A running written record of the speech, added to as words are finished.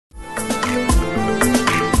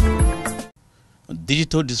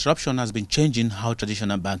Digital disruption has been changing how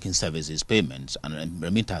traditional banking services, payments, and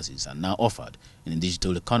remittances are now offered in the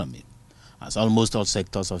digital economy, as almost all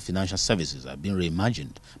sectors of financial services are being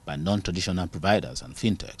reimagined by non-traditional providers and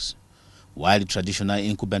fintechs, while the traditional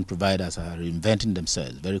incumbent providers are reinventing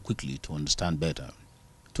themselves very quickly to understand better.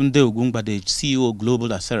 Tunde Ogungbade, CEO of Global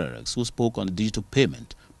Accelerax, who spoke on the digital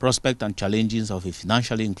payment, prospect and challenges of a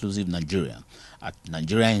financially inclusive Nigeria at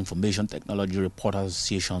Nigerian Informationtechnology Reporters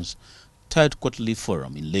Association's third quarterly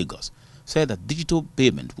forum in Lagos, said that digital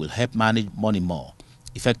payment will help manage money more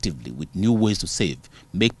effectively with new ways to save,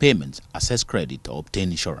 make payments, access credit, or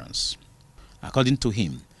obtain insurance. According to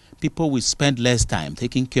him, people will spend less time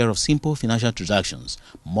taking care of simple financial transactions,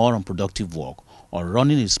 more on productive work, or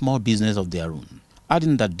running a small business of their own.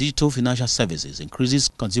 Adding that digital financial services increases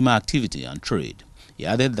consumer activity and trade. He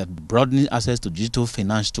added that broadening access to digital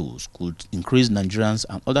finance tools could increase Nigerians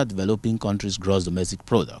and other developing countries' gross domestic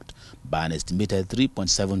product by an estimated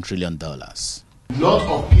 $3.7 trillion. A lot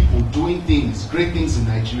of people doing things, great things in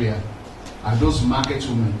Nigeria, are those market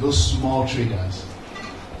women, those small traders.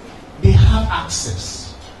 They have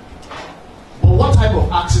access. But what type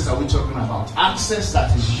of access are we talking about? Access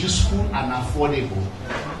that is useful and affordable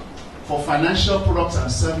for financial products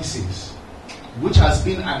and services, which has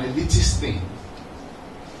been an elitist thing.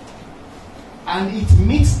 And it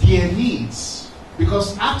meets their needs,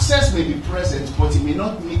 because access may be present, but it may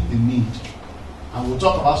not meet the need. And we'll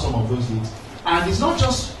talk about some of those needs. And it's not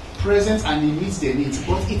just present and it meets their needs,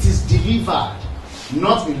 but it is delivered,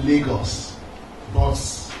 not in Lagos, but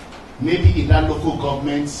maybe in that local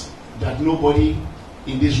government that nobody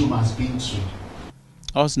in this room has been to.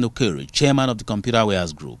 Austin Okere, chairman of the Computer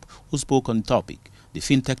Warehouse Group, who spoke on the topic, the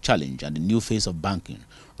fintech challenge and the new face of banking,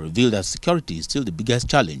 revealed that security is still the biggest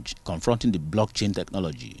challenge confronting the blockchain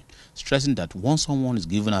technology, stressing that once someone is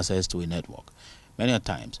given access to a network, many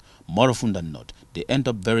times, more often than not, they end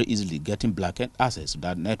up very easily getting black-hat access to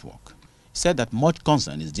that network. He said that much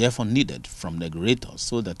concern is therefore needed from regulators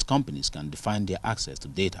so that companies can define their access to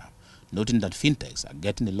data, noting that fintechs are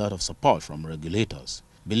getting a lot of support from regulators,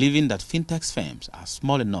 believing that fintech firms are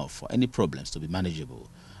small enough for any problems to be manageable,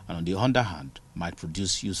 and on the other hand, might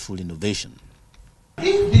produce useful innovation.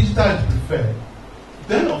 If digital is preferred,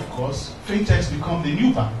 then of course, fintechs become the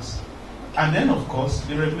new banks. And then of course,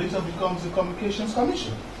 the regulator becomes the Communications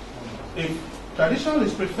Commission. If traditional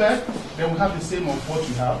is preferred, then we have the same of what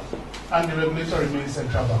we have, and the regulator remains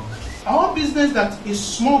central bank. Our business that is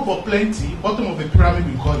small but plenty, bottom of the pyramid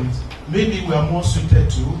we call it, maybe we are more suited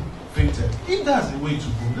to fintech. If that's the way to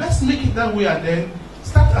go, let's make it that way and then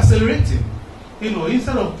start accelerating,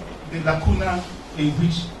 instead of the lacuna in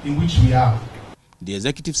which we are. The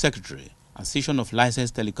Executive Secretary, Association of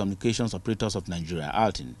Licensed Telecommunications Operators of Nigeria,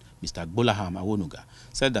 ALTIN, Mr. Gbolaham Awonuga,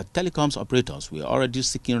 said that telecoms operators were already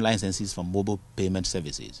seeking licenses for mobile payment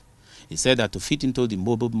services. He said that to fit into the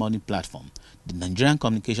mobile money platform, the Nigerian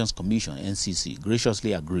Communications Commission, NCC,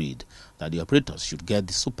 graciously agreed that the operators should get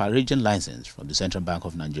the super region license from the Central Bank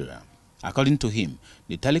of Nigeria. According to him,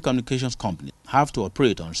 the telecommunications companies have to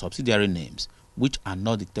operate on subsidiary names, which are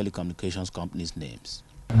not the telecommunications companies' names.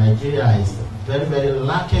 Nigeria is very, very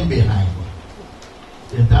lacking behind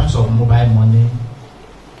in terms of mobile money,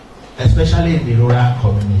 especially in the rural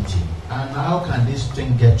community. And how can this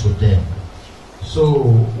thing get to them? So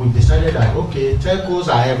we decided that, okay, telcos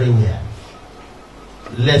are everywhere.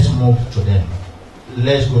 Let's move to them.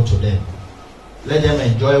 Let's go to them. Let them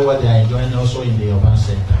enjoy what they are enjoying also in the urban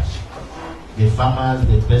centers. The farmers,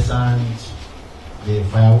 the peasants, the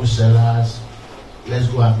firewood sellers, let's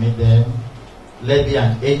go and meet them. Let be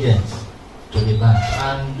an agent to the bank.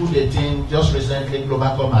 And do the thing, just recently,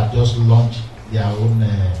 Globalcom had just launched their own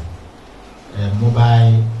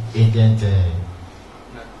mobile agent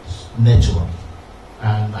network.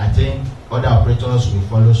 And I think other operators will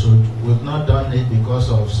follow suit. We've not done it because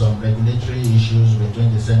of some regulatory issues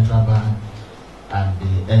between the central bank and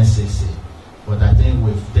the NCC. But I think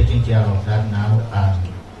we've taken care of that now,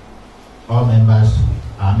 and our members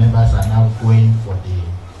are now going for the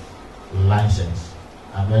license.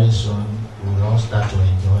 And very soon we will all start to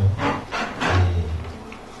enjoy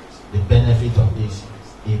the benefit of this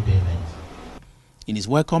e-payment. In his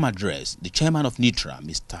welcome address, the chairman of NITRA,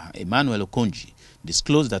 Mr. Emmanuel Okonji,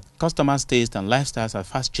 disclosed that customers' tastes and lifestyles are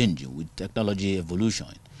fast changing with technology evolution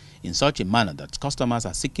in such a manner that customers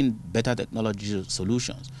are seeking better technology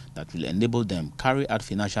solutions that will enable them carry out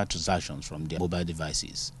financial transactions from their mobile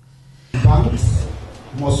devices. Banks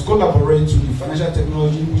must collaborate with the financial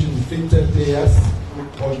technology, which is the fintech players,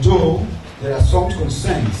 although there are some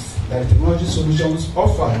concerns that technology solutions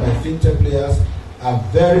offered by fintech players are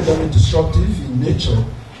very, very disruptive in nature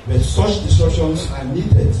But such disruptions are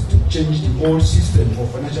needed to change the old system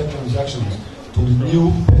of financial transactions to the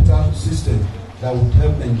new, better system that would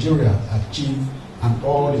help Nigeria achieve an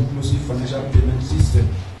all-inclusive financial payment system.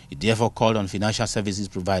 It therefore called on financial services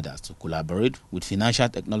providers to collaborate with financial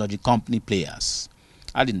technology company players,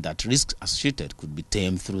 adding that risks associated could be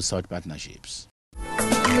tamed through such partnerships.